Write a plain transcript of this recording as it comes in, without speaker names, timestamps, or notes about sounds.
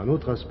Un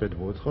autre aspect de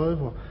votre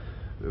œuvre,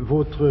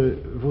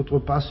 votre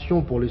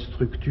passion pour les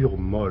structures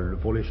molles,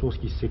 pour les choses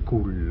qui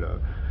s'écoulent.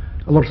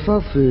 Alors ça,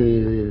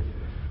 c'est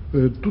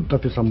tout à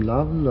fait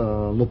semblable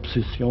à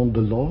l'obsession de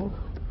l'or,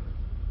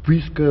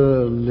 puisque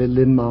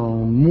l'élément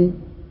mou,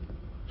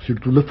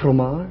 surtout le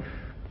fromage,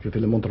 j'ai fait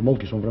les montres-molles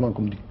qui sont vraiment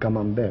comme du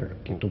camembert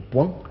qui est au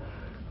point,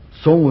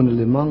 sont un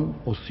élément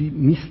aussi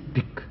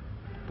mystique.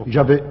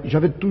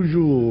 J'avais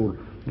toujours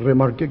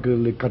remarqué que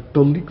les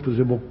catholiques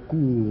faisaient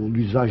beaucoup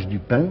l'usage du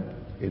pain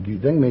et du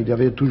vin, mais il y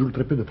avait toujours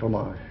très peu de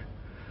fromage.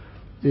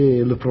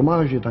 Et le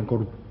fromage est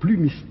encore plus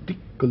mystique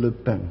que le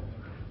pain.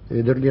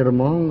 Et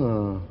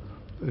dernièrement,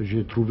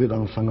 j'ai trouvé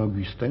dans Saint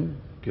Augustin,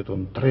 qui est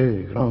un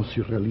très grand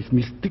surréaliste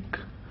mystique,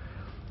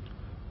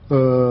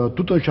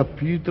 tout un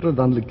chapitre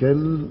dans lequel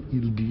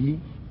il dit,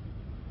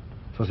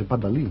 ça c'est pas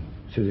Dali,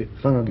 c'est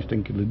Saint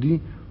Augustin qui le dit,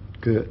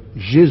 que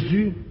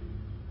Jésus,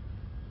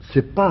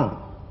 c'est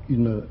pas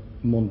une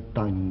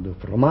montagne de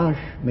fromage,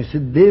 mais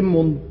c'est des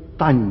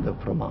montagnes de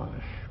fromage.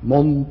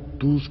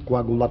 Montus,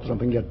 coagulatus,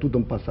 enfin il y a tout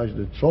un passage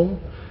de son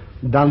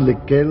dans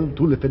lequel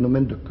tous les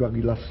phénomènes de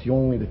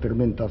coagulation et de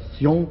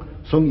fermentation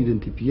sont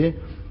identifiés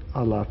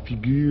à la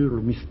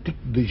figure mystique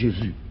de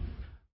Jésus.